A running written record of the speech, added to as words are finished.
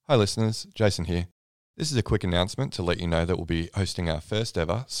Hi listeners, Jason here. This is a quick announcement to let you know that we'll be hosting our first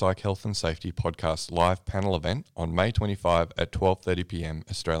ever Psych Health and Safety podcast live panel event on May 25 at 12:30pm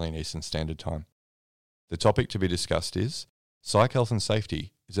Australian Eastern Standard Time. The topic to be discussed is Psych Health and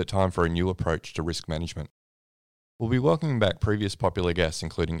Safety, is it time for a new approach to risk management? We'll be welcoming back previous popular guests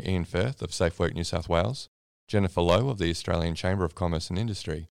including Ian Firth of SafeWork New South Wales, Jennifer Lowe of the Australian Chamber of Commerce and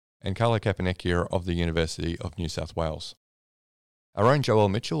Industry, and Carla Caponecchia of the University of New South Wales. Our own Joel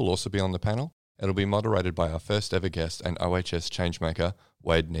Mitchell will also be on the panel. It'll be moderated by our first ever guest and OHS changemaker,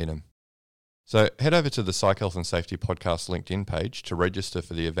 Wade Needham. So head over to the Psych Health and Safety Podcast LinkedIn page to register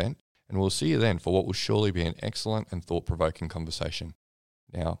for the event, and we'll see you then for what will surely be an excellent and thought-provoking conversation.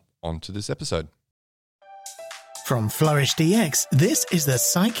 Now, on to this episode. From Flourish DX, this is the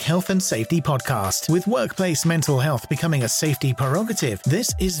Psych Health and Safety Podcast. With workplace mental health becoming a safety prerogative,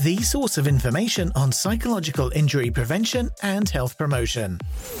 this is the source of information on psychological injury prevention and health promotion.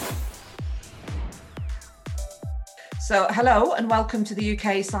 So, hello and welcome to the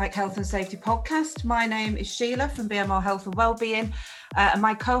UK Psych Health and Safety Podcast. My name is Sheila from BMO Health and Wellbeing, and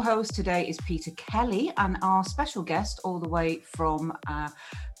my co-host today is Peter Kelly, and our special guest all the way from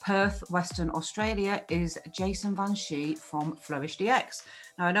Perth, Western Australia, is Jason Van Schie from Flourish DX.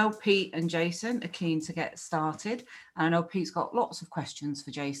 Now, I know Pete and Jason are keen to get started, and I know Pete's got lots of questions for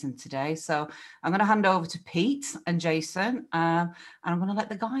Jason today. So I'm going to hand over to Pete and Jason, and I'm going to let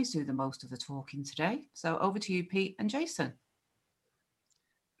the guys do the most of the talking today. So over to you, Pete and Jason.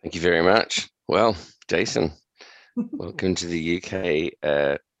 Thank you very much. Well, Jason, welcome to the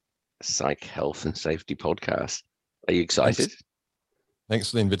UK Psych Health and Safety Podcast. Are you excited? Thanks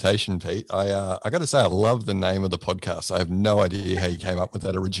for the invitation, Pete. I got to say, I love the name of the podcast. I have no idea how you came up with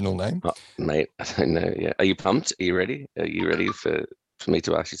that original name. Oh, mate, I don't know. Yeah. Are you pumped? Are you ready? Are you ready for me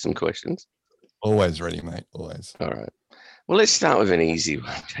to ask you some questions? Always ready, mate. Always. All right. Well, let's start with an easy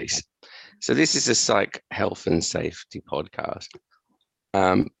one, Jason. So this is a Psych Health and Safety podcast.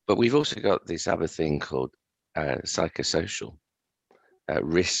 But we've also got this other thing called psychosocial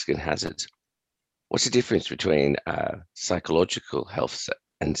risk and hazards. What's the difference between psychological health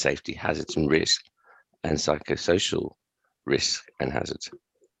and safety hazards and risk and psychosocial risk and hazards?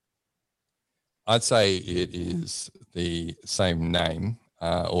 I'd say it is the same name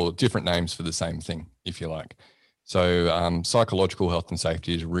or different names for the same thing, if you like. So psychological health and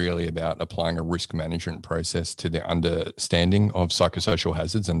safety is really about applying a risk management process to the understanding of psychosocial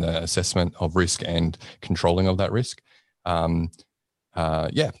hazards and the assessment of risk and controlling of that risk.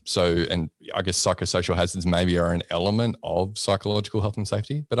 So, and I guess psychosocial hazards maybe are an element of psychological health and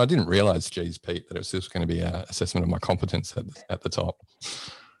safety, but I didn't realize, geez, Pete, that it was just going to be an assessment of my competence at the top.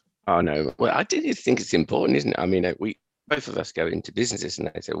 Oh, no. Well, I do think it's important, isn't it? I mean, we both of us go into businesses and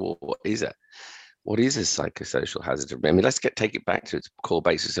they say, well, what is it? What is a psychosocial hazard? I mean, let's take it back to its core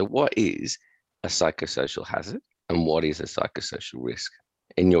basis. So what is a psychosocial hazard and what is a psychosocial risk,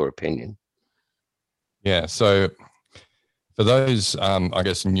 in your opinion? Yeah, so for those, I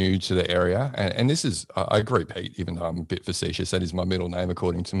guess, new to the area, and this is, I agree, Pete, even though I'm a bit facetious, that is my middle name,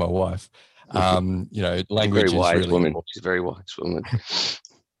 according to my wife. Language is really woman. She's a very wise woman.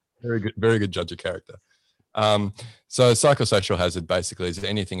 Very good judge of character. So psychosocial hazard basically is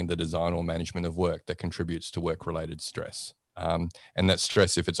anything in the design or management of work that contributes to work-related stress. And that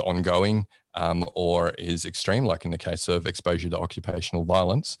stress, if it's ongoing or is extreme, like in the case of exposure to occupational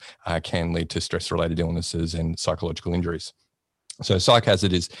violence, can lead to stress-related illnesses and psychological injuries. So psych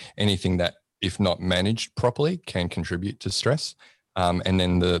hazard is anything that, if not managed properly, can contribute to stress. And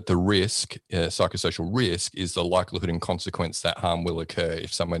then the risk, psychosocial risk, is the likelihood and consequence that harm will occur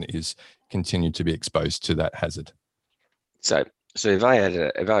if someone is continued to be exposed to that hazard. So if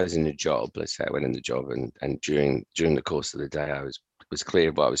I was in a job, let's say I went in the job and during the course of the day I was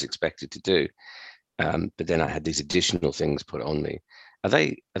clear what I was expected to do, but then I had these additional things put on me. Are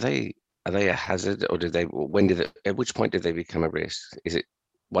they a hazard, or at which point did they become a risk? Is it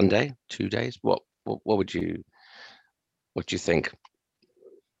 1 day, 2 days? What do you think?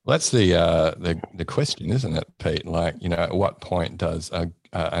 Well, that's the question, isn't it, Pete? Like, at what point does an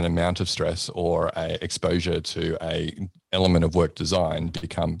amount of stress or a exposure to a element of work design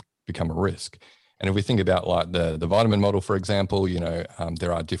become a risk? And if we think about like the vitamin model, for example,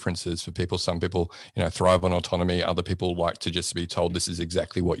 there are differences for people. Some people, thrive on autonomy. Other people like to just be told this is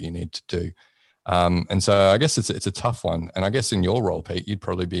exactly what you need to do. And so I guess it's a tough one. And I guess in your role, Pete, you'd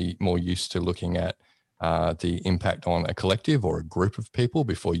probably be more used to looking at the impact on a collective or a group of people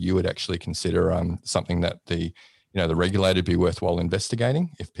before you would actually consider something that the regulator would be worthwhile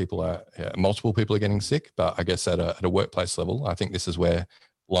investigating if multiple people are getting sick. But I guess at a workplace level, I think this is where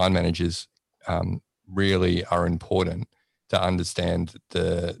line managers really are important to understand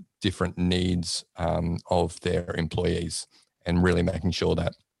the different needs of their employees, and really making sure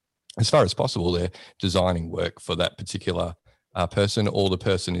that, as far as possible, they're designing work for that particular person, or the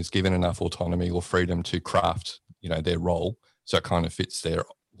person is given enough autonomy or freedom to craft, their role, so it kind of fits their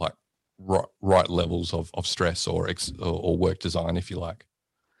like right levels of stress or work design, if you like.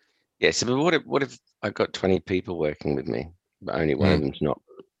 Yeah. So, but what if I've got 20 people working with me, but only one of them's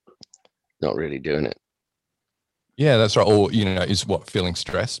not really doing it? Yeah, that's right. Or is feeling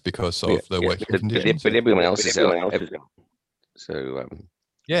stressed because of the working conditions. But everyone else is out. So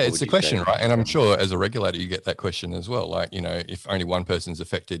yeah, it's the question, right? And I'm sure as a regulator, you get that question as well. Like, if only one person's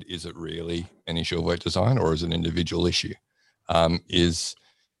affected, is it really an issue of work design, or is it an individual issue? Is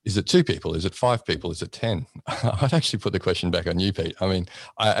it 2 people? Is it 5 people? Is it 10? I'd actually put the question back on you, Pete. I mean,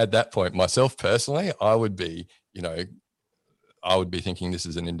 at that point, myself personally, I would be thinking this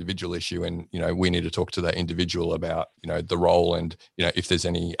is an individual issue, and we need to talk to that individual about the role, and if there's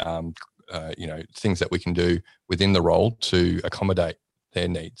any things that we can do within the role to accommodate their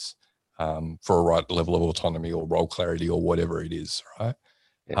needs for a right level of autonomy or role clarity or whatever it is, right?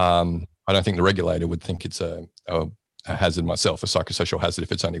 Yeah. I don't think the regulator would think it's a hazard myself, a psychosocial hazard,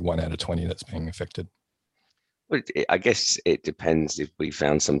 if it's only 1 out of 20 that's being affected. Well, I guess it depends if we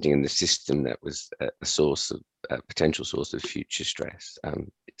found something in the system that was a potential source of future stress.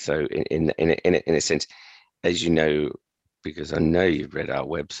 So in a sense, as you know, because I know you've read our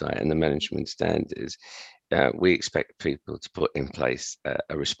website and the management standards, we expect people to put in place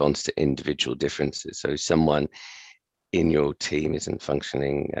a response to individual differences. So someone in your team isn't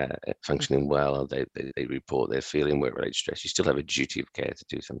functioning well, or they report they're feeling work-related stress, you still have a duty of care to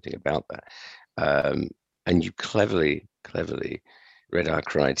do something about that. And you cleverly read our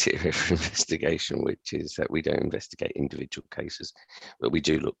criteria for investigation, which is that we don't investigate individual cases, but we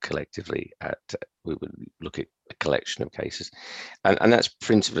do look collectively at, we would look at a collection of cases. And that's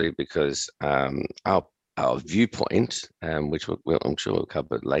principally because our viewpoint, which I'm sure we'll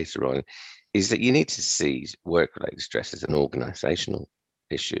cover later on, is that you need to see work-related stress as an organizational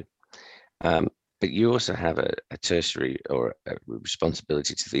issue. But you also have a tertiary or a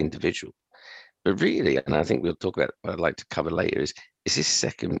responsibility to the individual. But really, and I think we'll talk about what I'd like to cover later, is this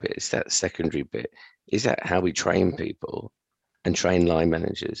second bit, is that secondary bit, is that how we train people and train line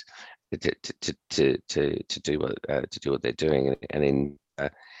managers to do what they're doing. And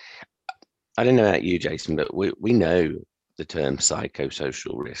I don't know about you, Jason, but we know the term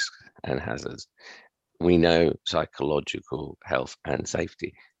psychosocial risk and hazards. We know psychological health and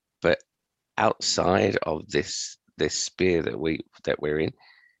safety, but outside of this sphere that we're in,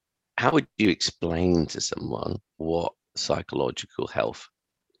 how would you explain to someone what psychological health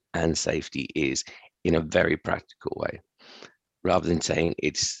and safety is in a very practical way, rather than saying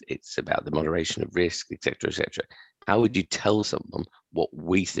it's about the moderation of risk, etc., etc.? How would you tell someone what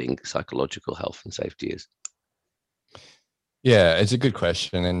we think psychological health and safety is? Yeah, it's a good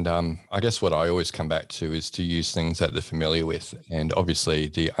question. And I guess what I always come back to is to use things that they're familiar with. And obviously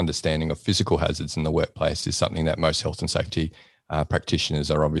the understanding of physical hazards in the workplace is something that most health and safety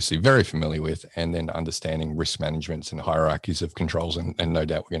practitioners are obviously very familiar with, and then understanding risk managements and hierarchies of controls. And no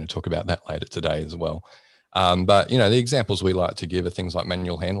doubt we're going to talk about that later today as well. But, the examples we like to give are things like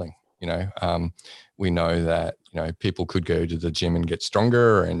manual handling. We know that, people could go to the gym and get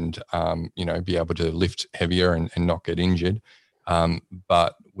stronger and, be able to lift heavier and not get injured.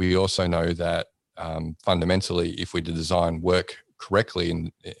 But we also know that fundamentally, if we design work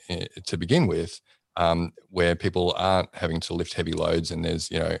correctly to begin with, where people aren't having to lift heavy loads, and there's,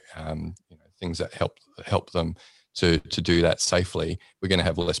 things that help them to do that safely, we're going to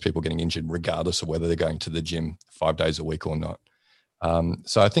have less people getting injured regardless of whether they're going to the gym 5 days a week or not.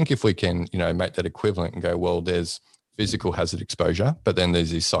 So I think if we can, make that equivalent and go, well, there's physical hazard exposure, but then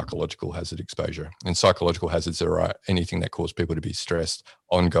there's this psychological hazard exposure. And psychological hazards are anything that cause people to be stressed,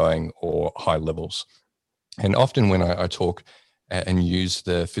 ongoing or high levels. And often when I talk and use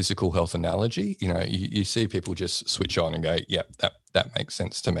the physical health analogy, you see people just switch on and go, yeah, that makes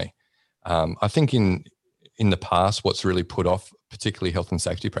sense to me. I think in the past, what's really put off particularly health and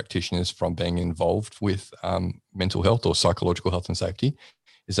safety practitioners from being involved with mental health or psychological health and safety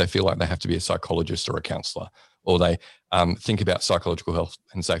is they feel like they have to be a psychologist or a counselor, or they think about psychological health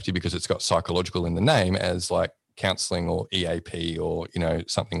and safety because it's got psychological in the name as like counseling or EAP or,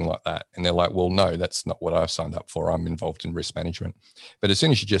 something like that. And they're like, well, no, that's not what I've signed up for. I'm involved in risk management. But as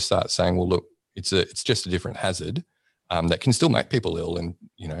soon as you just start saying, well, look, it's just a different hazard that can still make people ill and,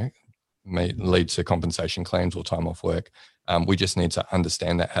 may lead to compensation claims or time off work. We just need to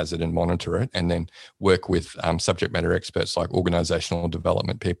understand that hazard and monitor it, and then work with subject matter experts like organizational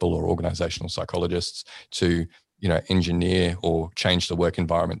development people or organizational psychologists to engineer or change the work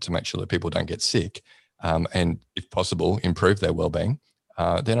environment to make sure that people don't get sick, and if possible, improve their well-being,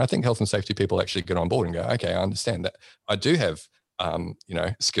 then I think health and safety people actually get on board and go, okay, I understand that I do have,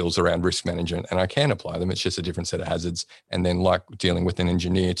 skills around risk management and I can apply them. It's just a different set of hazards. And then like dealing with an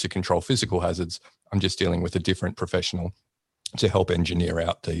engineer to control physical hazards, I'm just dealing with a different professional to help engineer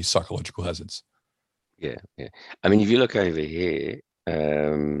out the psychological hazards. Yeah. I mean, if you look over here,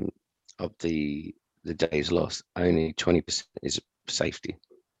 of the days lost, only 20% is safety.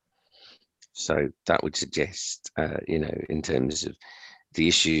 So that would suggest, in terms of the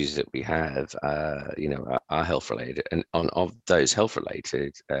issues that we have, are health related, and of those health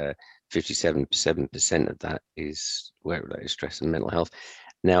related, 57% of that is work related stress and mental health.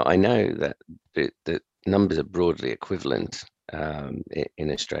 Now, I know that the numbers are broadly equivalent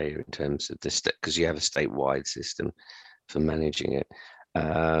in Australia in terms of because you have a statewide system for managing it.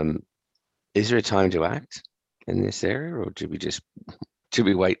 Is there a time to act in this area, or do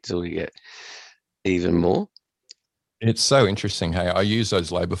we wait till we get even more? It's so interesting. Hey, I use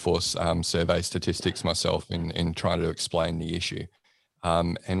those labour force survey statistics myself in trying to explain the issue.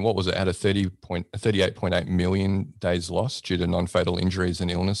 And what was it? Out of 38.8 million days lost due to non-fatal injuries and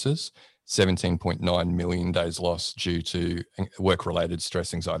illnesses, 17.9 million days lost due to work-related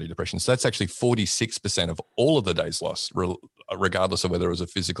stress, anxiety, depression. So that's actually 46% of all of the days lost, regardless of whether it was a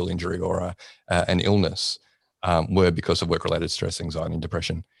physical injury or an illness, were because of work-related stress, anxiety, and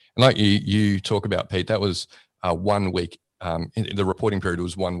depression. And like you talk about, Pete, that was 1 week. The reporting period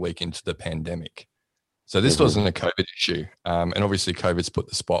was 1 week into the pandemic. So this wasn't a COVID issue. And obviously COVID's put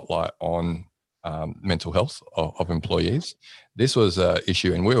the spotlight on mental health of employees. This was an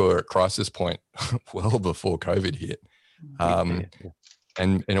issue, and we were at crisis point well before COVID hit.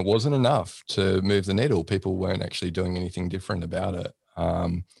 And it wasn't enough to move the needle. People weren't actually doing anything different about it.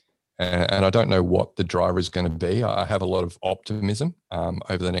 And I don't know what the driver is going to be. I have a lot of optimism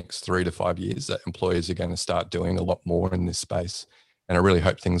over the next 3 to 5 years that employers are going to start doing a lot more in this space. And I really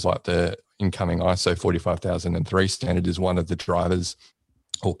hope things like the incoming ISO 45003 standard is one of the drivers,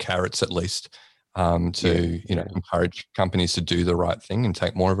 or carrots at least, to encourage companies to do the right thing and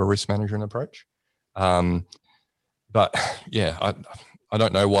take more of a risk management approach. But yeah, I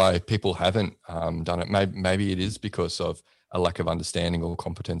don't know why people haven't done it. Maybe it is because of a lack of understanding or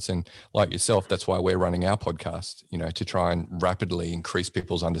competence. And like yourself, that's why we're running our podcast, to try and rapidly increase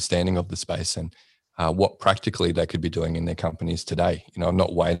people's understanding of the space and what practically they could be doing in their companies today. I'm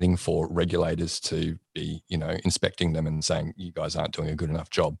not waiting for regulators to be, inspecting them and saying, you guys aren't doing a good enough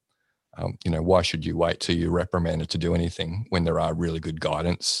job. Why should you wait till you're reprimanded to do anything when there are really good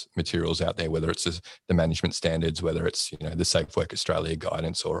guidance materials out there, whether it's the management standards, whether it's, the Safe Work Australia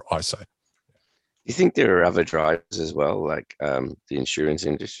guidance or ISO. You think there are other drivers as well, like the insurance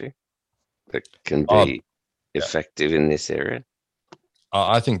industry, that can be effective in this area?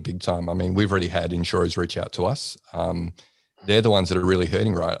 I think big time. I mean, we've already had insurers reach out to us. They're the ones that are really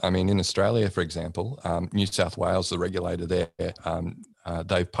hurting, right? I mean, in Australia, for example, New South Wales, the regulator there,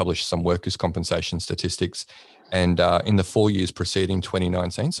 they've published some workers' compensation statistics. And in the 4 years preceding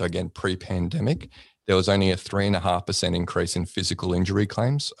 2019, so again, pre-pandemic, there was only a 3.5% increase in physical injury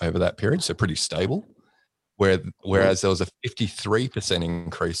claims over that period, so pretty stable. Whereas there was a 53%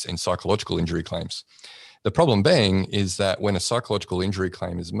 increase in psychological injury claims. The problem being is that when a psychological injury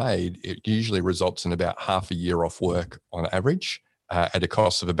claim is made, it usually results in about half a year off work on average at a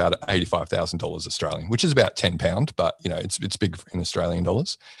cost of about $85,000 Australian, which is about £10, but it's big in Australian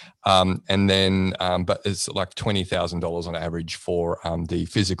dollars. But it's like $20,000 on average for the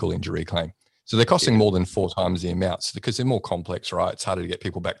physical injury claim. So they're costing more than 4 times the amounts because they're more complex, right? It's harder to get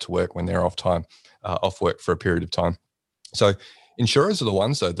people back to work when they're off work for a period of time. So insurers are the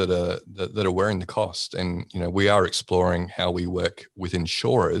ones though that are wearing the cost, and we are exploring how we work with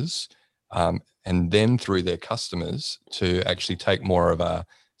insurers and then through their customers to actually take more of a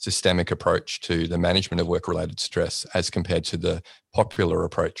systemic approach to the management of work-related stress as compared to the popular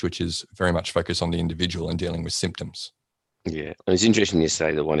approach, which is very much focused on the individual and dealing with symptoms. Yeah, it's interesting you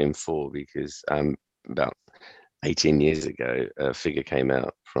say the 1 in 4 because about 18 years ago, a figure came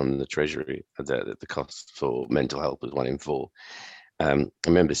out from the Treasury that the cost for mental health was 1 in 4. I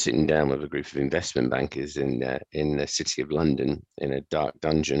remember sitting down with a group of investment bankers in the city of London in a dark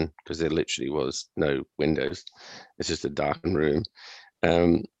dungeon because there literally was no windows. It's just a darkened room.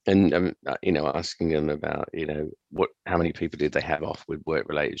 Asking them about, how many people did they have off with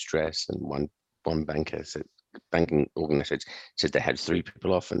work-related stress? And one banker said, banking organization said they had 3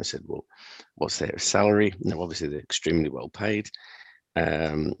 people off, and they said, well, what's their salary? Now, obviously, they're extremely well paid.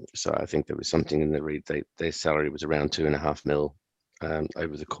 So I think there was something in the read. Their salary was around 2.5 mil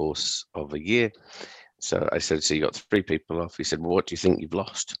over the course of a year. So I said, so you got 3 people off. He said, well, what do you think you've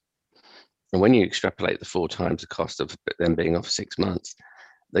lost? And when you extrapolate the 4 times the cost of them being off 6 months,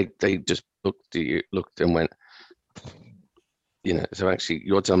 they just looked and went, so actually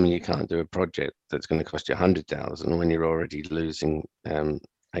you're telling me you can't do a project that's going to cost you 100,000 when you're already losing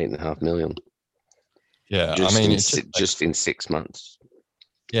 8.5 million. Yeah, just in 6 months.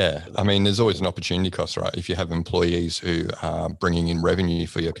 Yeah, I mean, there's always an opportunity cost, right? If you have employees who are bringing in revenue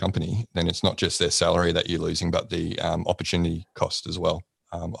for your company, then it's not just their salary that you're losing, but the opportunity cost as well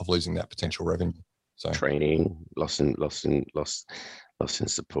of losing that potential revenue. So training, loss in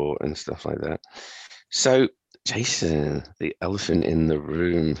support and stuff like that. So, Jason, the elephant in the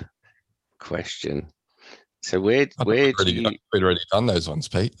room question. So where do you? We'd already done those ones,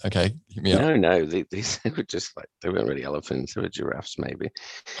 Pete. Okay, hit me up. No, these were just like, they weren't really elephants; they were giraffes, maybe.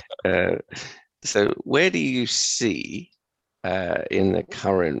 So where do you see in the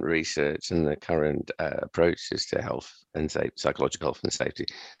current research and the current approaches to health and psychological health and safety,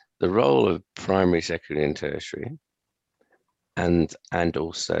 the role of primary, secondary, and tertiary, and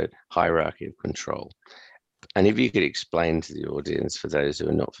also hierarchy of control? And if you could explain to the audience, for those who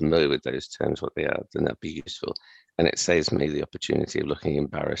are not familiar with those terms, what they are, then that'd be useful. And it saves me the opportunity of looking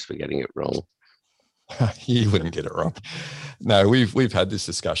embarrassed for getting it wrong. You wouldn't get it wrong. No, we've had this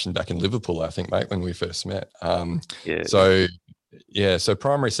discussion back in Liverpool, I think, mate, when we first met. So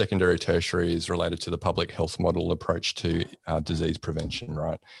primary, secondary, tertiary is related to the public health model approach to disease prevention,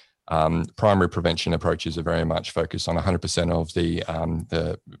 right? Primary prevention approaches are very much focused on 100% of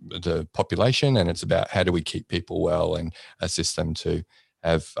the population, and it's about how do we keep people well and assist them to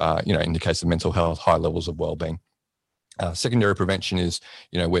have, in the case of mental health, high levels of well-being. Secondary prevention is,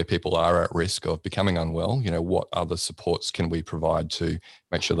 where people are at risk of becoming unwell. What other supports can we provide to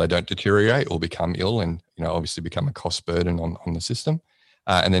make sure they don't deteriorate or become ill, and obviously become a cost burden on the system.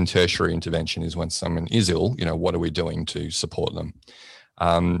 And then tertiary intervention is when someone is ill. What are we doing to support them?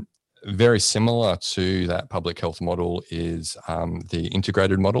 Very similar to that public health model is the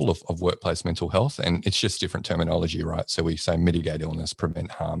integrated model of workplace mental health, and it's just different terminology, right? So we say mitigate illness, prevent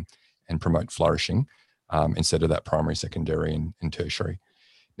harm, and promote flourishing instead of that primary, secondary, and tertiary.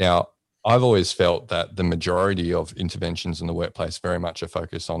 Now, I've always felt that the majority of interventions in the workplace very much are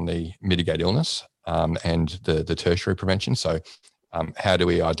focused on the mitigate illness and the tertiary prevention. So how do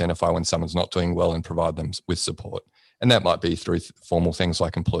we identify when someone's not doing well and provide them with support? And that might be through formal things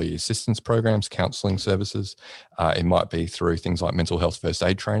like employee assistance programs, counselling services. It might be through things like mental health first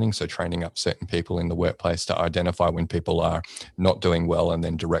aid training, so training up certain people in the workplace to identify when people are not doing well and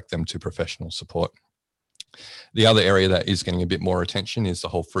then direct them to professional support. The other area that is getting a bit more attention is the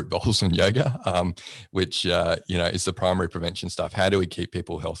whole fruit bowls and yoga, which is the primary prevention stuff. How do we keep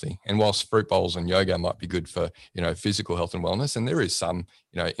people healthy? And whilst fruit bowls and yoga might be good for physical health and wellness, and there is some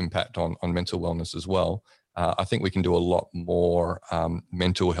impact on mental wellness as well, I think we can do a lot more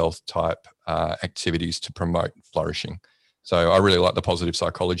mental health type activities to promote flourishing. So I really like the positive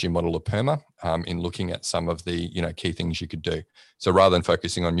psychology model of PERMA in looking at some of the key things you could do. So rather than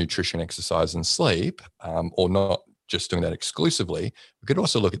focusing on nutrition, exercise, and sleep, or not just doing that exclusively, we could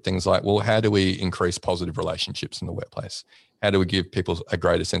also look at things like, well, how do we increase positive relationships in the workplace? How do we give people a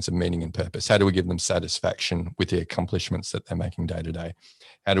greater sense of meaning and purpose? How do we give them satisfaction with the accomplishments that they're making day to day?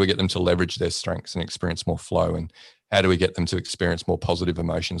 How do we get them to leverage their strengths and experience more flow? And how do we get them to experience more positive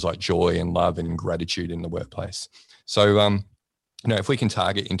emotions like joy and love and gratitude in the workplace? So, if we can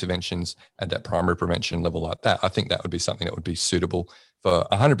target interventions at that primary prevention level like that, I think that would be something that would be suitable for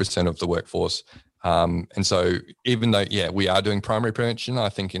 100% of the workforce. And so even though, we are doing primary prevention, I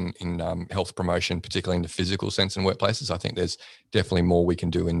think in health promotion, particularly in the physical sense in workplaces, I think there's definitely more we can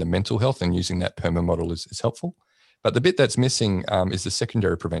do in the mental health, and using that PERMA model is helpful. But the bit that's missing is the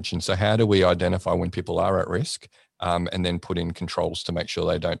secondary prevention. So how do we identify when people are at risk and then put in controls to make sure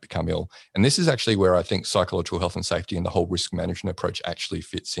they don't become ill? And this is actually where I think psychological health and safety and the whole risk management approach actually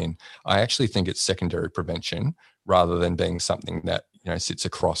fits in. I actually think it's secondary prevention rather than being something that sits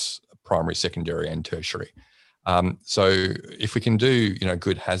across primary, secondary, and tertiary. So if we can do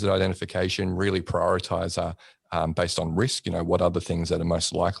good hazard identification, really prioritize based on risk, what are the things that are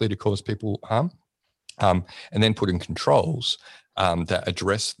most likely to cause people harm, and then put in controls that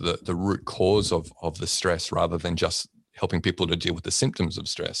address the root cause of the stress rather than just helping people to deal with the symptoms of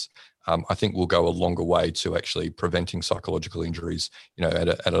stress, I think will go a longer way to actually preventing psychological injuries,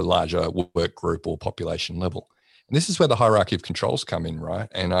 at a larger work group or population level. And this is where the hierarchy of controls come in, right?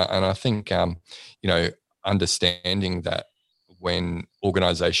 And I think, understanding that when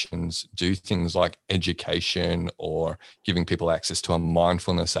organizations do things like education or giving people access to a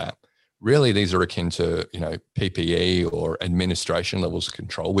mindfulness app, really these are akin to, PPE or administration levels of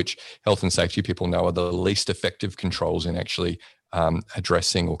control, which health and safety people know are the least effective controls in actually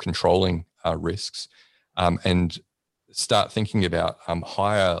addressing or controlling risks. And start thinking about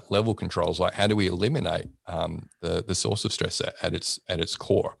higher level controls, like how do we eliminate the source of stress at its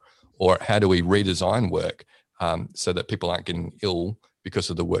core, or how do we redesign work so that people aren't getting ill because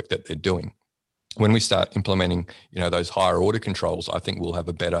of the work that they're doing. When we start implementing, those higher order controls, I think we'll have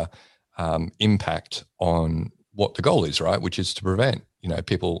a better impact on what the goal is, right? Which is to prevent,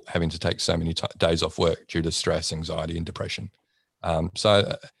 people having to take so many days off work due to stress, anxiety, and depression.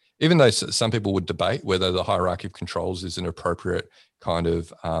 So even though some people would debate whether the hierarchy of controls is an appropriate kind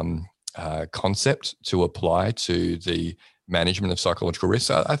of concept to apply to the management of psychological risks,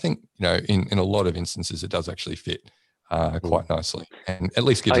 I think, in a lot of instances, it does actually fit quite nicely, and at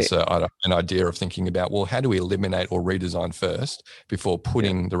least gives us an idea of thinking about, well, how do we eliminate or redesign first before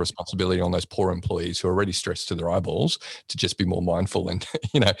putting the responsibility on those poor employees who are already stressed to their eyeballs to just be more mindful and,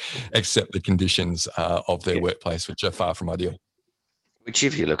 accept the conditions of their workplace, which are far from ideal. Which,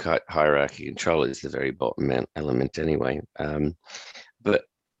 if you look at hierarchy control, is the very bottom element anyway. But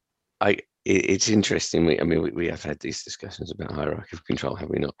it's interesting. We have had these discussions about hierarchy of control, have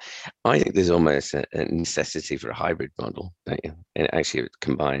we not? I think there's almost a necessity for a hybrid model, don't you? And actually, it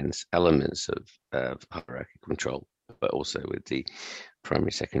combines elements of hierarchy control, but also with the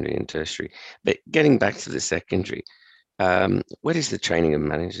primary, secondary, and tertiary. But getting back to the secondary, where is the training of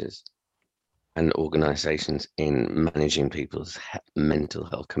managers and organizations in managing people's mental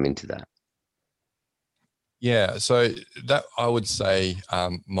health come into that? Yeah, so that I would say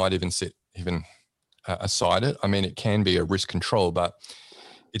might even sit aside it. I mean, it can be a risk control, but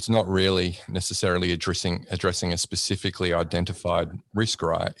it's not really necessarily addressing a specifically identified risk,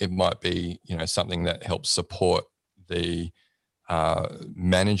 right? It might be, something that helps support the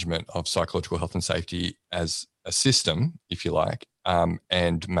management of psychological health and safety as a system, if you like,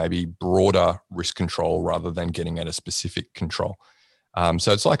 and maybe broader risk control rather than getting at a specific control.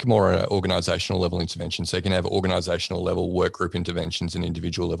 So it's like more an organizational level intervention. So you can have organizational level work group interventions and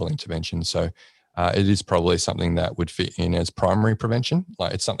individual level interventions. So it is probably something that would fit in as primary prevention.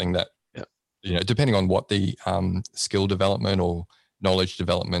 Like it's something that, depending on what the skill development or knowledge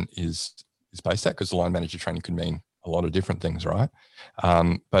development is based at, because the line manager training could mean a lot of different things, right?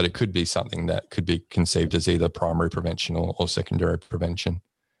 But it could be something that could be conceived as either primary prevention or secondary prevention.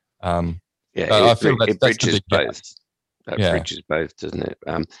 I feel it bridges both. Bridges both, doesn't it?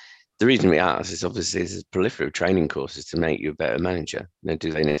 The reason we ask is obviously there's a proliferate of training courses to make you a better manager. Now,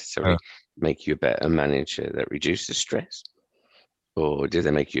 do they necessarily make you a better manager that reduces stress, or do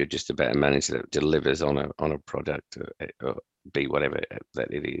they make you just a better manager that delivers on a product or be whatever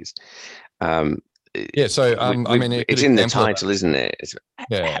that it is? So it's in the title, isn't it? It's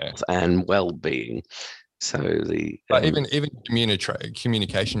health and well-being. So even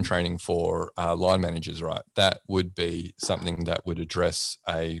communication training for line managers, right? That would be something that would address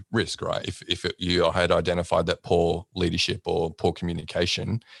a risk, right? If you had identified that poor leadership or poor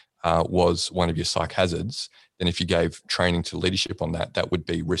communication was one of your psych hazards, then if you gave training to leadership on that, that would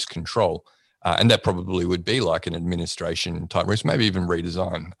be risk control. And that probably would be like an administration type risk, maybe even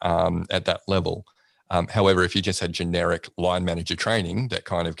redesign at that level. However, if you just had generic line manager training that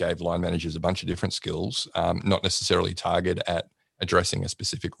kind of gave line managers a bunch of different skills, not necessarily targeted at addressing a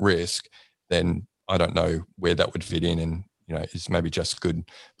specific risk, then I don't know where that would fit in. And, it's maybe just good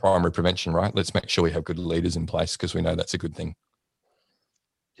primary prevention, right? Let's make sure we have good leaders in place because we know that's a good thing.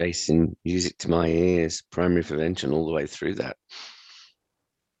 Jason, music to my ears, primary prevention all the way through that.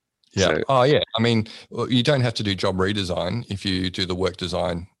 Yeah. I mean, you don't have to do job redesign if you do the work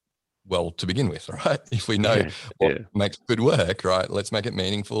design well to begin with, right? If we know what makes good work, right? Let's make it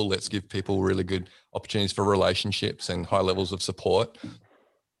meaningful. Let's give people really good opportunities for relationships and high levels of support.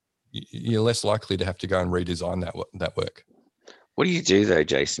 You're less likely to have to go and redesign that work. What do you do though,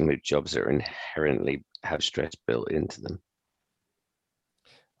 Jason, with jobs that inherently have stress built into them?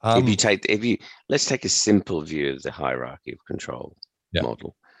 Let's take a simple view of the hierarchy of control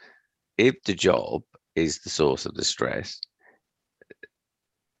model. If the job is the source of the stress,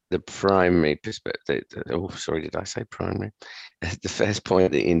 the primary perspective, did I say primary? The first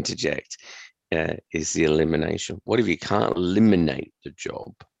point to interject is the elimination. What if you can't eliminate the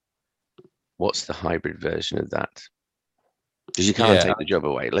job? What's the hybrid version of that? Because you can't take the job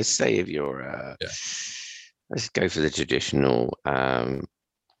away. Let's say if you're, let's go for the traditional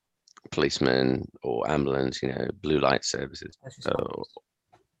policeman or ambulance, blue light services. So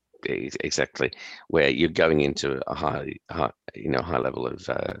exactly, where you're going into a high level of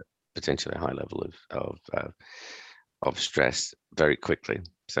potentially a high level of stress very quickly.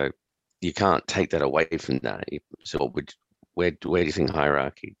 So you can't take that away from that. So where do you think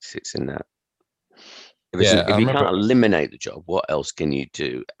hierarchy sits in that? If you can't eliminate the job, what else can you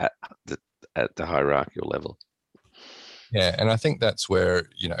do at the hierarchical level? Yeah, and I think that's where,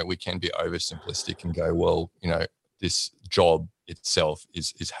 we can be oversimplistic and go, well, this job itself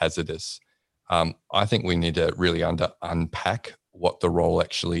is hazardous. I think we need to really unpack what the role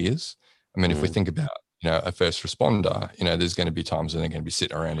actually is. I mean, if we think about, a first responder, there's going to be times when they're going to be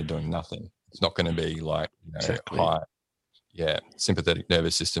sitting around and doing nothing. It's not going to be like, Exactly. sympathetic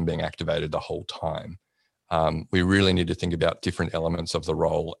nervous system being activated the whole time. We really need to think about different elements of the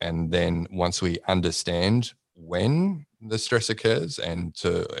role. And then once we understand when the stress occurs and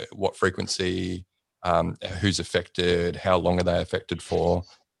to what frequency, who's affected, how long are they affected for,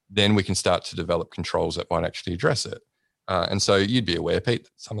 then we can start to develop controls that might actually address it. And so you'd be aware, Pete,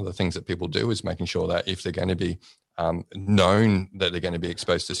 some of the things that people do is making sure that if they're going to be known that they're going to be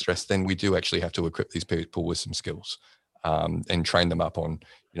exposed to stress, then we do actually have to equip these people with some skills and train them up on,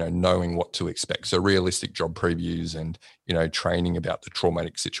 knowing what to expect. So realistic job previews and, training about the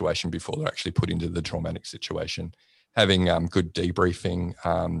traumatic situation before they're actually put into the traumatic situation, having good debriefing,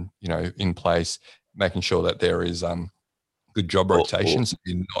 in place, making sure that there is good job rotations.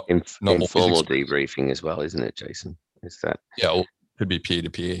 Informal debriefing as well, isn't it, Jason? Is that? Yeah, or could be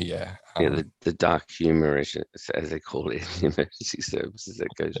peer-to-peer, yeah. The dark humor, as they call it in emergency services, that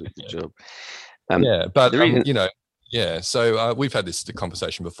goes with the job. So we've had this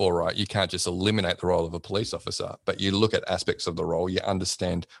conversation before, right? You can't just eliminate the role of a police officer, but you look at aspects of the role, you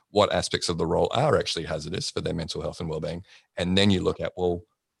understand what aspects of the role are actually hazardous for their mental health and well-being, and then you look at, well,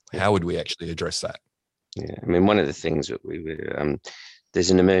 how would we actually address that? Yeah, I mean, one of the things that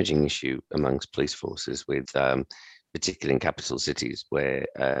there's an emerging issue amongst police forces with, particularly in capital cities, where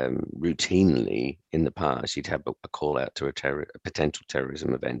routinely in the past you'd have a call out to a potential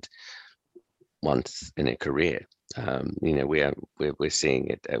terrorism event once in a career. We're seeing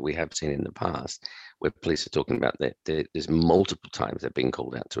it. We have seen in the past where police are talking about that there's multiple times they're being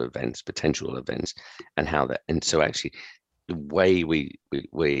called out to events, potential events, and how that. And so actually, the way we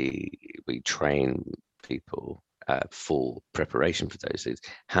train people for preparation for those things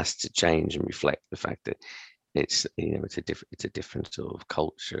has to change and reflect the fact that it's a different sort of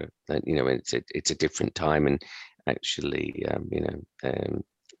culture. That it's a different time, and actually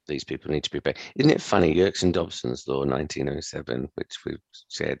these people need to be prepared. Isn't it funny? Yerkes-Dodson's law 1907, which we've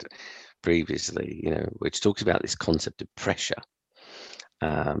said previously, which talks about this concept of pressure,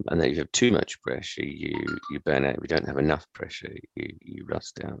 and that if you have too much pressure, you burn out. If you don't have enough pressure, you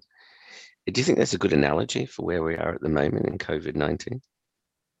rust out. Do you think that's a good analogy for where we are at the moment in COVID-19?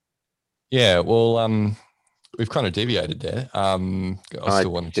 Yeah, well, we've kind of deviated there. I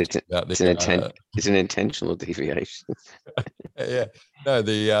still want to talk about this. It's an intentional deviation. Yeah, no,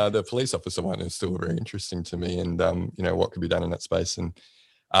 the police officer one is still very interesting to me, and what could be done in that space. And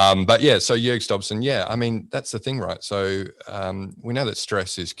but yeah, so Yerkes-Dodson, yeah, I mean that's the thing, right? So we know that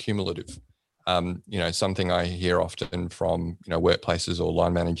stress is cumulative. Something I hear often from workplaces or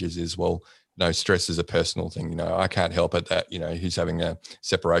line managers is, well, no, stress is a personal thing. I can't help it that he's having a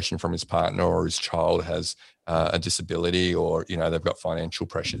separation from his partner, or his child has a disability, or they've got financial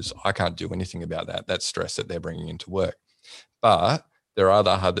pressures. I can't do anything about that. That's stress that they're bringing into work. But there are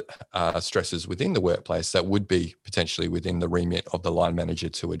other stresses within the workplace that would be potentially within the remit of the line manager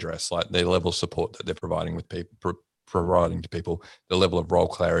to address, like the level of support that they're providing with people, providing to people, the level of role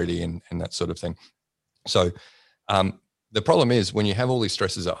clarity and that sort of thing. So the problem is when you have all these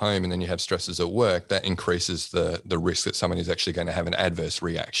stresses at home and then you have stresses at work, that increases the risk that someone is actually going to have an adverse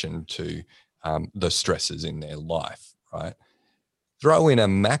reaction to the stresses in their life, right? Throw in a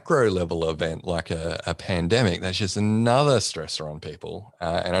macro level event like a pandemic, that's just another stressor on people.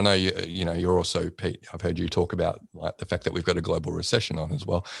 And I know you're also, Pete, I've heard you talk about like the fact that we've got a global recession on as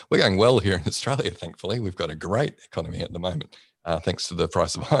well. We're going well here in Australia, thankfully. We've got a great economy at the moment, thanks to the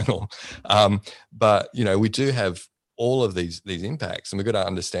price of iron ore. But we do have all of these impacts, and we've got to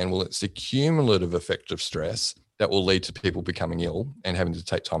understand, well, it's the cumulative effect of stress that will lead to people becoming ill and having to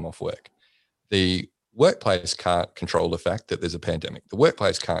take time off work. The workplace can't control the fact that there's a pandemic. The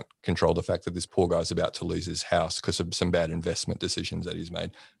workplace can't control the fact that this poor guy's about to lose his house because of some bad investment decisions that he's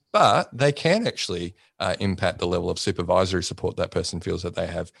made. But they can actually impact the level of supervisory support that person feels that they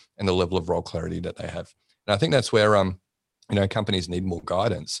have and the level of role clarity that they have. And I think that's where companies need more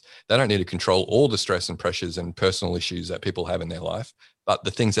guidance. They don't need to control all the stress and pressures and personal issues that people have in their life, but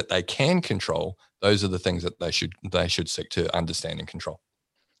the things that they can control, those are the things that they should seek to understand and control.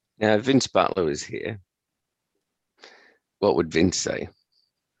 Now, Vince Butler is here. What would Vince say?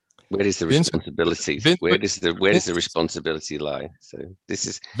 Where does the responsibility? Where does the responsibility lie? So this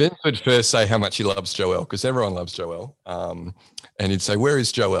is Vince would first say how much he loves Joelle, because everyone loves Joelle, and he'd say, "Where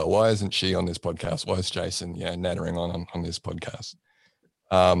is Joelle? Why isn't she on this podcast? Why is Jason, nattering on this podcast?"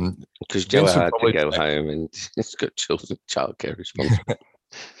 Because Joelle had to go home and it's got childcare responsibility.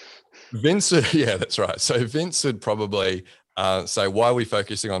 Vince, yeah, that's right. So Vince would probably say, "Why are we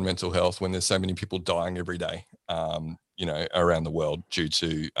focusing on mental health when there's so many people dying every day, around the world due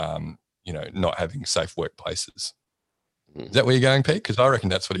to, not having safe workplaces?" Is that where you're going, Pete? Because I reckon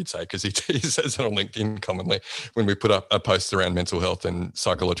that's what he'd say, because he says it on LinkedIn commonly when we put up a post around mental health and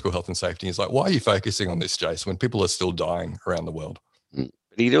psychological health and safety. He's like, "Why are you focusing on this, Jace, when people are still dying around the world?" But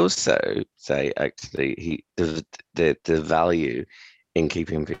he'd also say, actually, the value in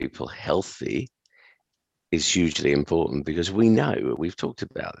keeping people healthy is hugely important, because we've talked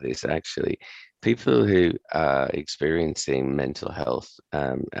about this actually. People who are experiencing mental health,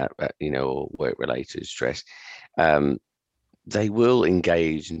 or work-related stress, they will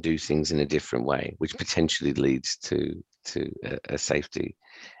engage and do things in a different way, which potentially leads to a safety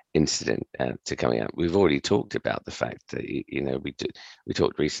incident to coming out. We've already talked about the fact that we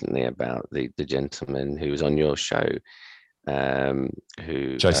talked recently about the gentleman who was on your show,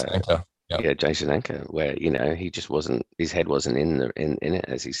 who Jason Anker. Yep. Yeah, Jason Anker, where he just wasn't, his head wasn't in it,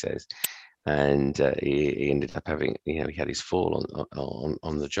 as he says, and he ended up having, he had his fall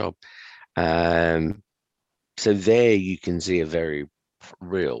on the job. So there you can see a very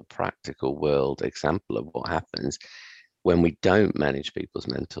real, practical world example of what happens when we don't manage people's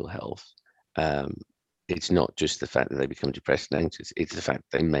mental health. It's not just the fact that they become depressed and anxious, it's the fact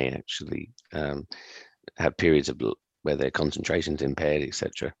they may actually have periods where their concentration's impaired,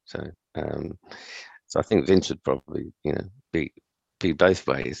 etc. So I think Vince would probably, be both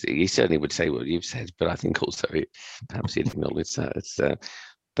ways. He certainly would say what you've said, but I think also perhaps he'd acknowledge that.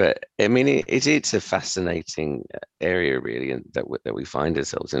 But I mean, it's a fascinating area, really, and that we find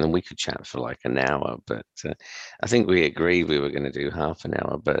ourselves in. And we could chat for like an hour, but I think we agreed we were going to do half an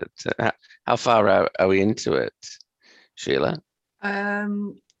hour. But how far are we into it, Sheila?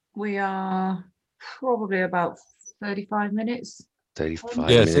 We are probably about 35 minutes. 35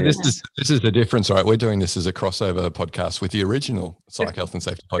 yeah, minutes. So this is the difference, right? We're doing this as a crossover podcast with the original Psych Health and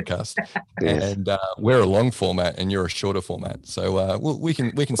Safety podcast, Yes. and we're a long format and you're a shorter format. So we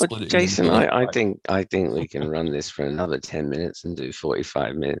can split it. Jason, I think we can run this for another 10 minutes and do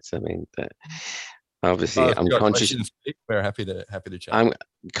 45 minutes. I mean, obviously, I'm conscious. We're happy to chat. I'm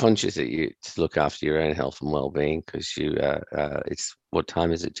conscious that you to look after your own health and well-being, because you. It's what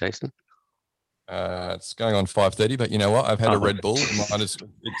time is it, Jason? It's going on 5:30, but you know what? I've had a Red Bull.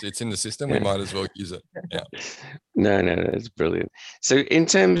 It's in the system. We might as well use it. Yeah. No, it's brilliant. So, in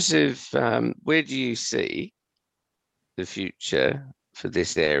terms of where do you see the future for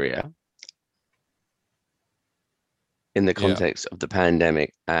this area in the context of the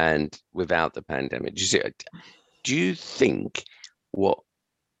pandemic and without the pandemic? Do you think what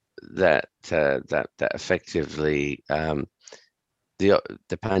that effectively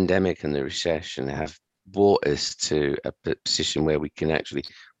the pandemic and the recession have brought us to a position where we can actually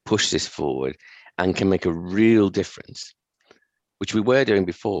push this forward and can make a real difference, which we were doing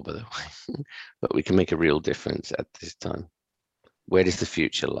before, by the way, but we can make a real difference at this time? Where does the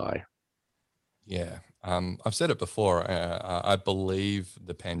future lie? Yeah, I've said it before. I believe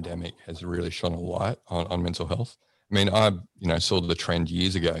the pandemic has really shone a light on mental health. I mean, I saw the trend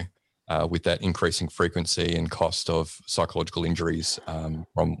years ago with that increasing frequency and cost of psychological injuries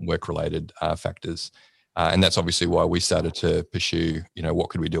from work-related factors. And that's obviously why we started to pursue, what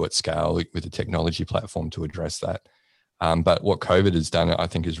could we do at scale with a technology platform to address that. But what COVID has done, I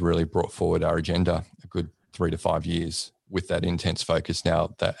think, has really brought forward our agenda a good 3 to 5 years with that intense focus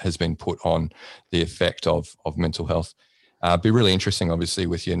now that has been put on the effect of mental health. Be really interesting, obviously,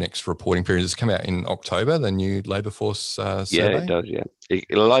 with your next reporting period. It's come out in October, the new labour force survey. Yeah, it does, yeah.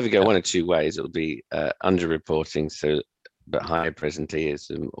 It'll either go one of two ways. It'll be under-reporting, but higher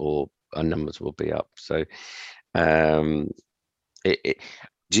presenteeism, or our numbers will be up. So the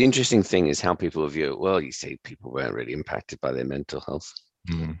interesting thing is how people view it. Well, you say people weren't really impacted by their mental health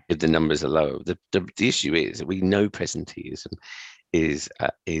if the numbers are low. The issue is that we know presenteeism is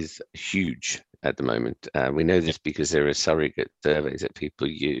huge at the moment. We know this because there are surrogate surveys that people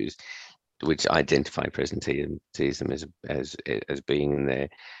use which identify presenteeism as being in there.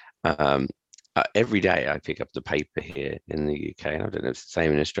 Every day I pick up the paper here in the UK, and I don't know if it's the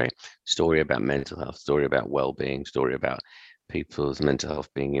same in Australia, story about mental health, story about well-being, story about people's mental health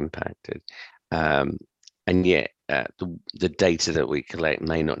being impacted. And yet the data that we collect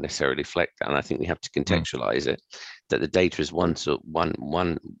may not necessarily reflect that. And I think we have to contextualize it, that the data is one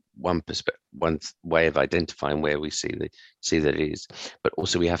one way of identifying where we see that it is, but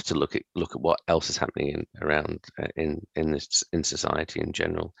also we have to look at what else is happening around in society in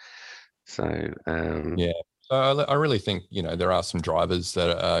general. So yeah, so I really think there are some drivers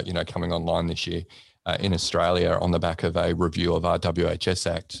that are coming online this year. In Australia, on the back of a review of our WHS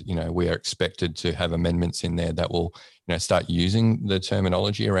Act, we are expected to have amendments in there that will, start using the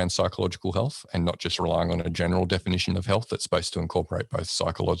terminology around psychological health and not just relying on a general definition of health that's supposed to incorporate both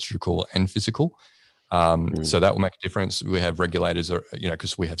psychological and physical. So that will make a difference. We have regulators,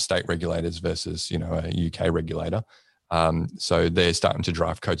 because we have state regulators versus, a UK regulator. So they're starting to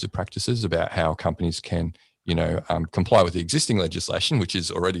draft codes of practices about how companies can comply with the existing legislation, which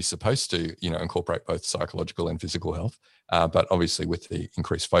is already supposed to, incorporate both psychological and physical health. But obviously with the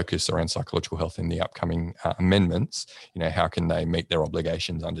increased focus around psychological health in the upcoming amendments, how can they meet their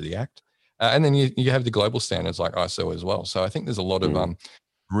obligations under the Act? And then you have the global standards like ISO as well. So I think there's a lot of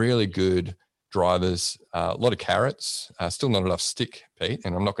really good drivers, a lot of carrots, still not enough stick, Pete.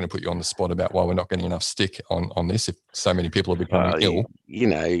 And I'm not going to put you on the spot about why we're not getting enough stick on this if so many people are becoming ill. You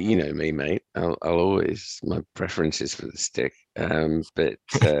know me, mate. I'll always, my preference is for the stick. But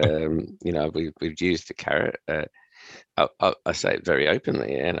we've used the carrot. I say it very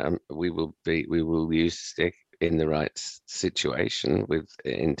openly, and we will use the stick in the right situation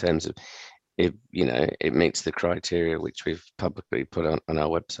in terms of, if it meets the criteria which we've publicly put on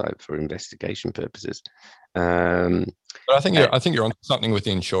our website for investigation purposes. But I think you're on something with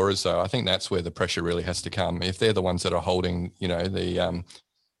the insurers, though. I think that's where the pressure really has to come. If they're the ones that are holding, the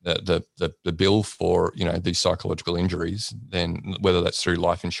bill for these psychological injuries, then whether that's through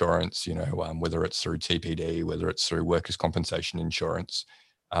life insurance, whether it's through TPD, whether it's through workers' compensation insurance.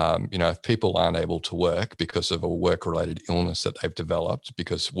 If people aren't able to work because of a work-related illness that they've developed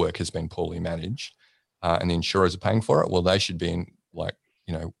because work has been poorly managed, and the insurers are paying for it, well, they should be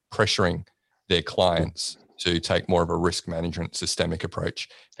pressuring their clients to take more of a risk management systemic approach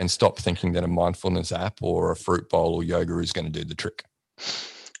and stop thinking that a mindfulness app or a fruit bowl or yoga is going to do the trick.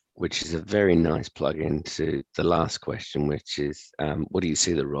 Which is a very nice plug into the last question, which is, what do you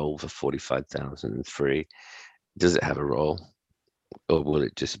see the role for 45,003? Does it have a role? Or will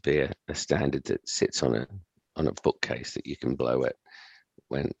it just be a standard that sits on a bookcase that you can blow at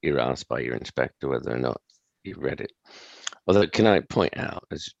when you're asked by your inspector whether or not you've read it? Although, can I point out,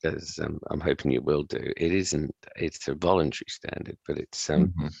 as I'm hoping you will do, it's a voluntary standard, but it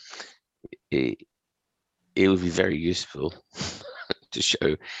would be very useful to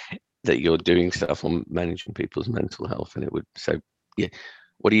show that you're doing stuff on managing people's mental health, and it would. So, yeah,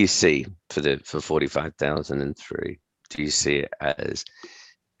 what do you see for 45,003? Do you see it as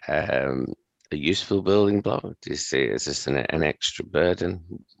a useful building block? Do you see it as just an extra burden?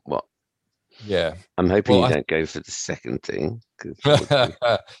 What? Yeah. I'm hoping you don't go for the second thing.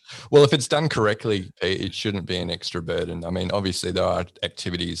 Well, if it's done correctly, it shouldn't be an extra burden. I mean, obviously, there are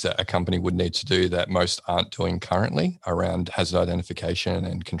activities that a company would need to do that most aren't doing currently around hazard identification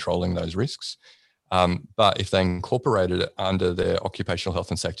and controlling those risks. But if they incorporated it under their occupational health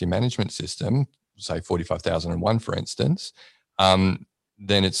and safety management system, say 45,001, for instance,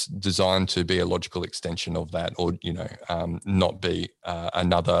 then it's designed to be a logical extension of that, or not be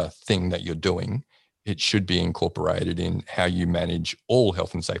another thing that you're doing. It should be incorporated in how you manage all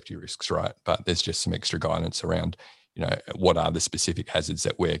health and safety risks, right? But there's just some extra guidance around, what are the specific hazards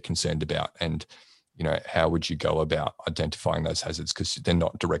that we're concerned about, and how would you go about identifying those hazards, because they're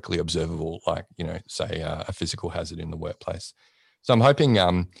not directly observable, like say a physical hazard in the workplace. So I'm hoping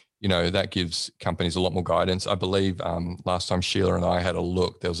that gives companies a lot more guidance. I believe last time Sheila and I had a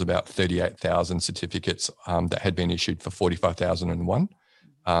look, there was about 38,000 certificates that had been issued for 45,001.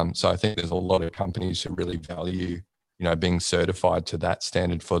 So I think there's a lot of companies who really value, being certified to that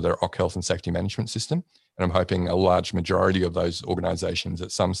standard for their OC health and safety management system. And I'm hoping a large majority of those organizations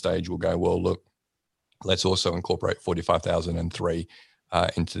at some stage will go, well, look, let's also incorporate 45,003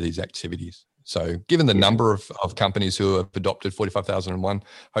 into these activities. So given the number of companies who have adopted 45,001,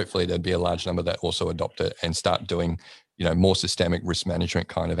 hopefully there'd be a large number that also adopt it and start doing, more systemic risk management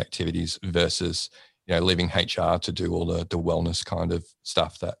kind of activities versus, leaving HR to do all the wellness kind of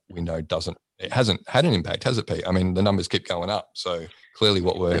stuff that we know it hasn't had an impact, has it, Pete? I mean, the numbers keep going up. So clearly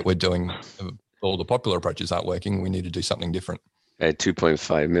what we're doing, all the popular approaches aren't working. We need to do something different.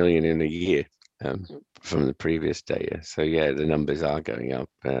 2.5 million in a year. From the previous data. So yeah, the numbers are going up.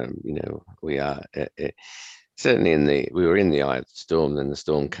 We are certainly we were in the eye of the storm, then the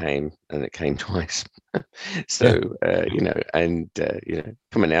storm came, and it came twice. So coming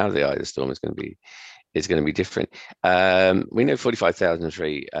out of the eye of the storm is going to be different. We know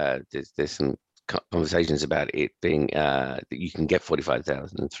 45,003. There's some conversations about it being that you can get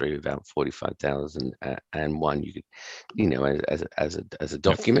 45,003 without 45,001. You could, as a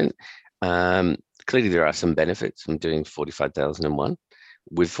document. Clearly, there are some benefits from doing 45,001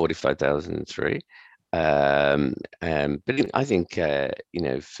 with 45,003. But I think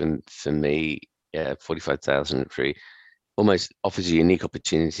for me, 45,003 almost offers a unique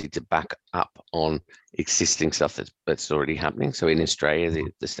opportunity to back up on existing stuff that's already happening. So in Australia,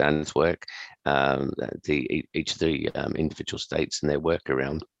 the standards work, each of the individual states and their work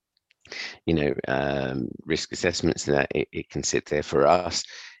around, risk assessments, and that it can sit there. For us,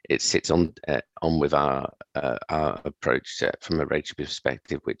 it sits on with our approach from a regulatory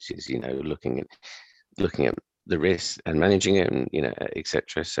perspective, which is looking at the risks and managing it, and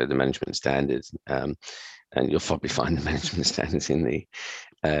etc. So the management standards, and you'll probably find the management standards in the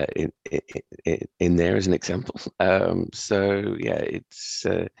in there as an example. So yeah, it's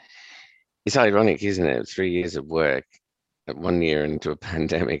ironic, isn't it? 3 years of work, 1 year into a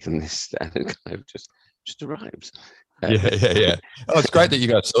pandemic, and this standard kind of just arrives. Yeah. Oh, it's great that you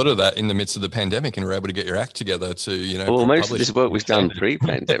guys thought of that in the midst of the pandemic and were able to get your act together to, Well, most of this work was done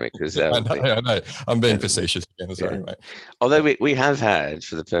pre-pandemic. I know. I'm being facetious again. Sorry, mate. Although we have had,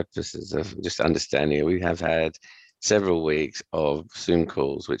 for the purposes of just understanding, we have had several weeks of Zoom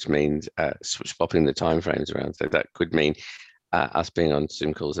calls, which means swapping the timeframes around. So that could mean us being on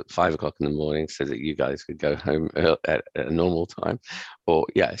Zoom calls at 5 o'clock in the morning so that you guys could go home at a normal time. Or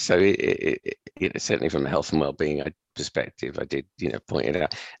so it certainly from a health and well-being perspective, I did point it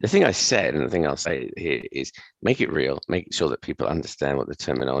out. The thing I said, and the thing I'll say here, is make it real, make sure that people understand what the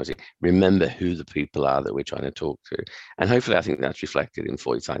terminology, remember who the people are that we're trying to talk to, and hopefully I think that's reflected in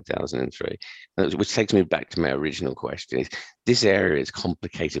 45,003, which takes me back to my original question. Is this area is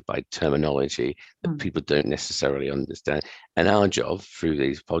complicated by terminology that people don't necessarily understand, and our job through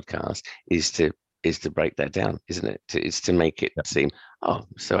these podcasts is to break that down, isn't it? It's to make it seem,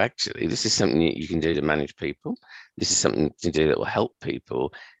 so actually this is something you can do to manage people. This is something to do that will help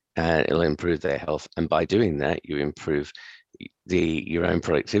people, and it'll improve their health. And by doing that, you improve your own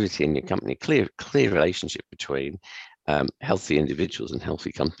productivity in your company. Clear relationship between healthy individuals and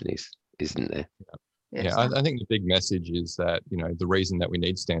healthy companies, isn't there? Yeah, I think the big message is that, the reason that we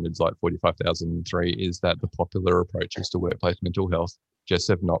need standards like 45,003 is that the popular approaches to workplace mental health just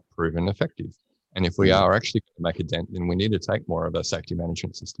have not proven effective. And if we are actually going to make a dent, then we need to take more of a safety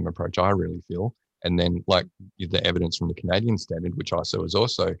management system approach, I really feel. And then, like the evidence from the Canadian standard, which ISO is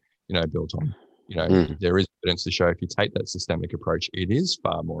also, built on, there is evidence to show if you take that systemic approach, it is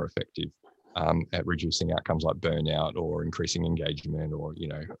far more effective at reducing outcomes like burnout or increasing engagement or,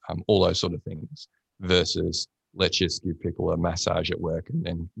 all those sort of things, versus let's just give people a massage at work and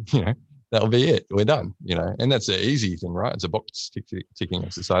then, that'll be it. We're done, and that's an easy thing, right? It's a box ticking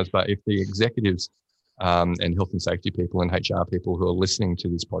exercise. But if the executives and health and safety people and HR people who are listening to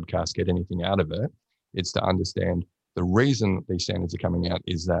this podcast get anything out of it, it's to understand the reason these standards are coming out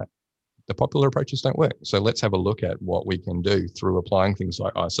is that the popular approaches don't work. So let's have a look at what we can do through applying things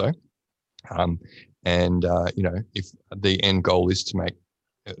like ISO. If the end goal is to make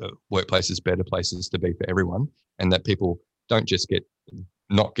workplaces better places to be for everyone, and that people don't just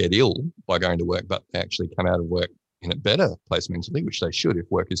not get ill by going to work, but they actually come out of work in a better place mentally, which they should if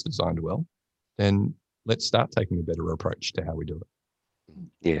work is designed well, then let's start taking a better approach to how we do it.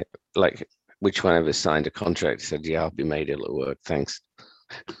 Yeah, like which one of us signed a contract said, "Yeah, I'll be made ill at work, thanks."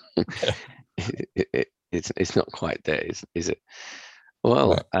 It's not quite there, is it?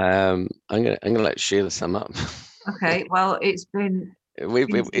 Well, I'm gonna let Sheila sum up. Okay, well, it's been.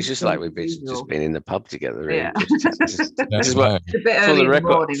 It's just like we've just been in the pub together. Really. Yeah. This is what, for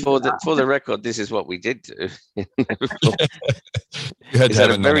the record, this is what we did do. We had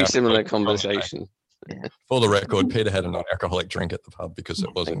a very similar conversation. Yeah. For the record, Peter had a non-alcoholic drink at the pub because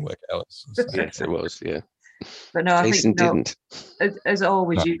it wasn't work hours. So. Yes, it was. Yeah. But no, I Jason think didn't. As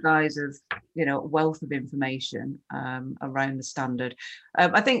always, you guys have wealth of information around the standard.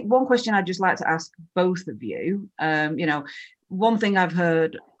 I think one question I'd just like to ask both of you. One thing I've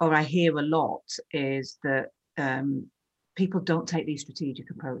heard or I hear a lot is that people don't take these strategic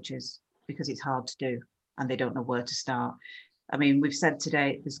approaches because it's hard to do and they don't know where to start. I mean, we've said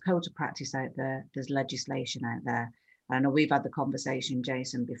today there's codes of practice out there, there's legislation out there. I know we've had the conversation,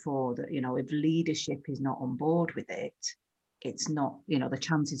 Jason, before that, if leadership is not on board with it, it's not, the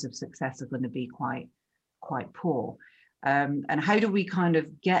chances of success are going to be quite poor. And how do we kind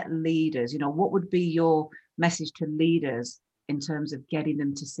of get leaders, what would be your message to leaders in terms of getting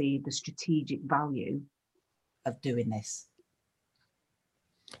them to see the strategic value of doing this?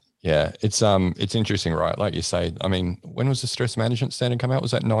 Yeah, it's interesting, right? Like you say, I mean, when was the stress management standard come out? Was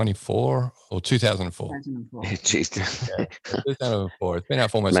that 94 or 2004? 2004. Jeez. Yeah, 2004. It's been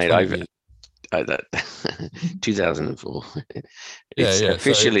out for almost Mate, 20 years. that 2004. Yeah, It's yeah.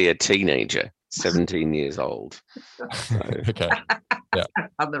 officially a teenager, 17 years old. So. Okay. Yeah.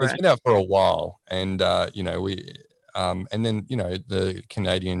 On the It's rest. been out for a while, and and then the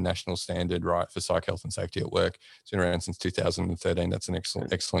Canadian National Standard, right, for psych health and safety at work. It's been around since 2013. That's an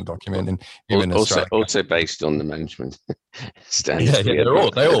excellent document, and even also based on the management standards. Yeah, they're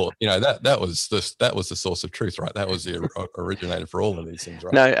all that was the source of truth, right? That was the originator for all of these things,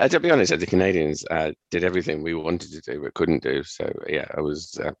 right? No, to be honest, the Canadians did everything we wanted to do but couldn't do. So yeah, I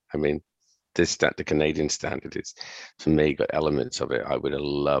was. I mean, the Canadian standard is, for me, got elements of it I would have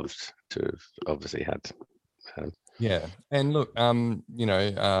loved to have obviously had. Yeah, and look, I've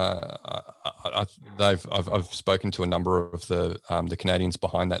spoken to a number of the Canadians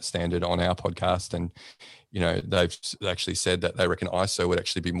behind that standard on our podcast, and they've actually said that they reckon ISO would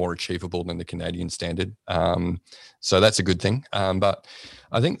actually be more achievable than the Canadian standard. So that's a good thing. But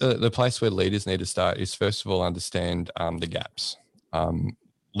I think the place where leaders need to start is, first of all, understand the gaps.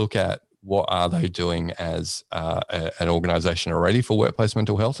 Look at what are they doing as an organisation already for workplace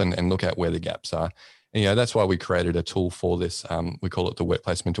mental health, and look at where the gaps are. And, that's why we created a tool for this. We call it the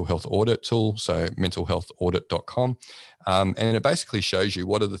Workplace Mental Health Audit Tool, so mentalhealthaudit.com. And it basically shows you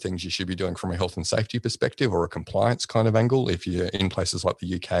what are the things you should be doing from a health and safety perspective or a compliance kind of angle if you're in places like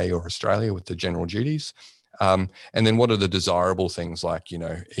the UK or Australia with the general duties. And then what are the desirable things like,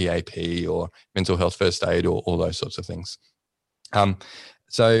 EAP or mental health first aid or all those sorts of things.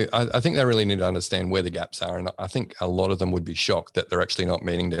 So I think they really need to understand where the gaps are. And I think a lot of them would be shocked that they're actually not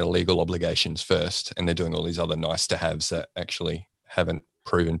meeting their legal obligations first, and they're doing all these other nice to haves that actually haven't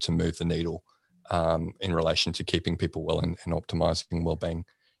proven to move the needle in relation to keeping people well and optimizing well-being.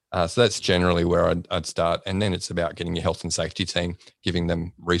 So that's generally where I'd start. And then it's about getting your health and safety team, giving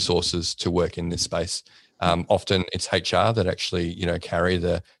them resources to work in this space. Often it's HR that actually, carry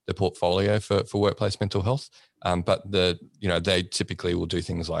the portfolio for workplace mental health. But they typically will do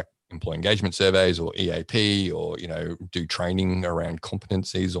things like employee engagement surveys or EAP or, do training around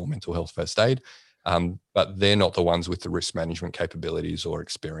competencies or mental health first aid. But they're not the ones with the risk management capabilities or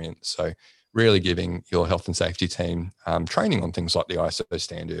experience. So really giving your health and safety team training on things like the ISO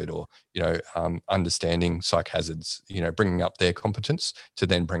standard or, understanding psych hazards, bringing up their competence to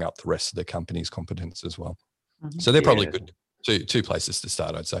then bring up the rest of the company's competence as well. Mm-hmm. So they're probably good two places to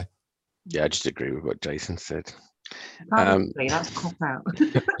start, I'd say. Yeah, I just agree with what Jason said. That's cop out.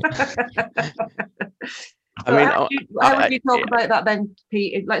 How would you talk about that then,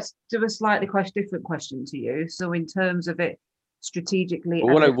 Pete? Let's do a slightly different question to you. So in terms of it strategically.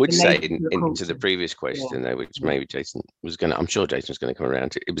 Well, what I would say into the previous question, though, which maybe Jason was going to, I'm sure Jason was going to come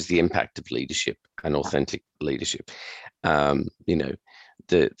around to, it was the impact of leadership and authentic leadership. The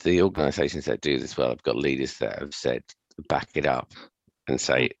organisations that do this well have got leaders that have said, back it up and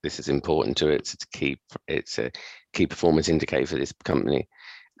say this is important to it. It's a key performance indicator for this company.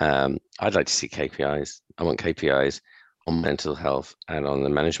 I'd like to see KPIs. I want KPIs on mental health and on the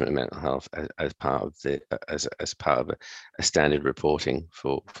management of mental health as part of a standard reporting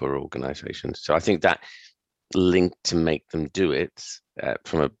for organisations. So I think that link to make them do it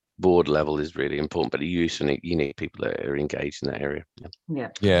from a board level is really important, but you need people that are engaged in that area.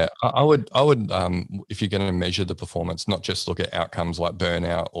 Yeah. I would if you're going to measure the performance, not just look at outcomes like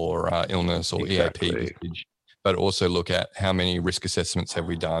burnout or illness or EAP usage, but also look at how many risk assessments have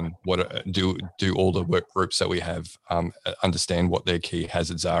we done, what do all the work groups that we have understand what their key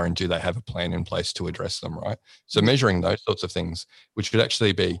hazards are, and do they have a plan in place to address them, right? So measuring those sorts of things, which would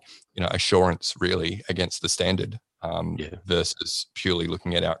actually be assurance really against the standard versus purely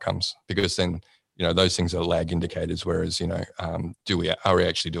looking at outcomes, because then those things are lag indicators, whereas are we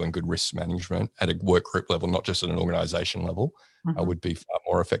actually doing good risk management at a work group level, not just at an organization level, would be far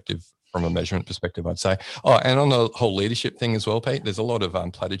more effective from a measurement perspective, I'd say. Oh, and on the whole leadership thing as well, Pete, there's a lot of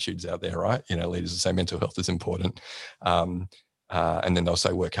platitudes out there, right? Leaders will say mental health is important, and then they'll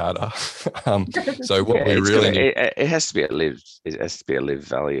say work harder. So what we really need, it has to be a lived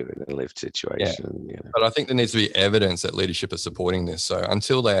value in a lived situation. Yeah. But I think there needs to be evidence that leadership is supporting this. So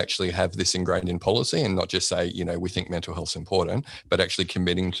until they actually have this ingrained in policy and not just say, we think mental health is important, but actually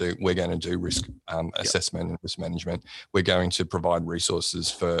committing to, we're going to do risk assessment and risk management. We're going to provide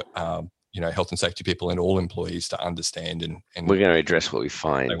resources for health and safety people and all employees to understand and we're going to address what we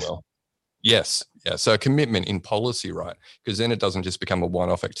find. Yes. Yeah. So a commitment in policy, right? Because then it doesn't just become a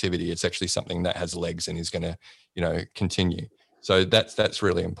one-off activity. It's actually something that has legs and is going to, continue. So that's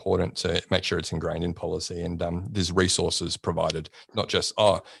really important to make sure it's ingrained in policy, and there's resources provided, not just,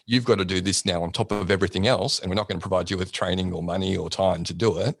 you've got to do this now on top of everything else, and we're not going to provide you with training or money or time to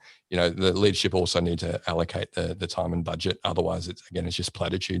do it. The leadership also need to allocate the time and budget. Otherwise, it's just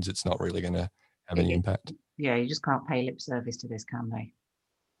platitudes. It's not really going to have any impact. Yeah, you just can't pay lip service to this, can they?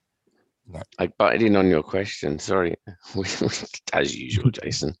 No. I butted in on your question. Sorry. As usual,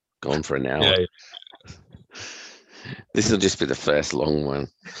 Jason, gone for an hour. Yeah. This will just be the first long one.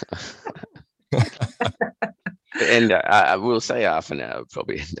 And I will say half an hour,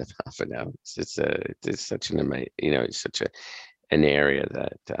 probably end up half an hour. It's such an amazing, it's such an area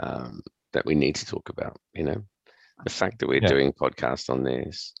that we need to talk about. The fact that we're doing podcasts on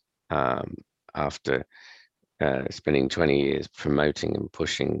this after spending 20 years promoting and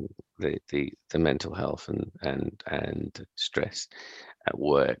pushing the mental health and stress at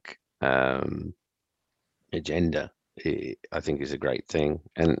work agenda, I think is a great thing.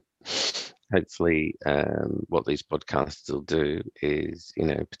 And hopefully what these podcasts will do is,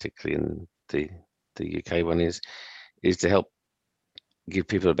 particularly in the UK one, is to help give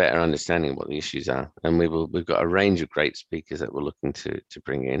people a better understanding of what the issues are. And we've got a range of great speakers that we're looking to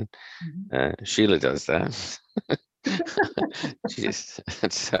bring in. Mm-hmm. Sheila does that.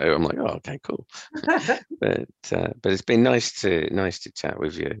 So I'm like, okay, cool. But it's been nice to chat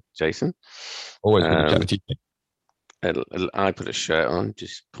with you, Jason. Always good to chat with you. I put a shirt on,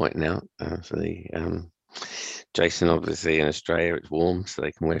 just pointing out for the Jason. Obviously, in Australia it's warm, so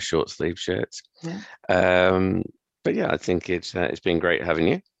they can wear short sleeve shirts. Yeah. But yeah, I think it's been great having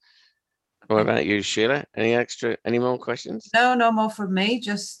you. What about you, Sheila? Any more questions? No more from me.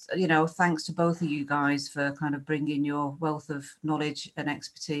 Just, thanks to both of you guys for kind of bringing your wealth of knowledge and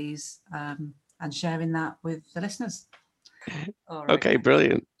expertise and sharing that with the listeners. All right. Okay,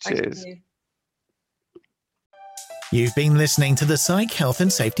 brilliant. Cheers. You've been listening to the Psych Health and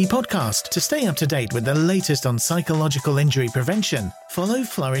Safety Podcast. To stay up to date with the latest on psychological injury prevention, follow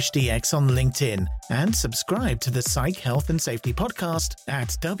Flourish DX on LinkedIn and subscribe to the Psych Health and Safety Podcast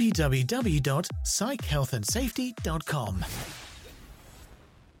at www.psychealthandsafety.com.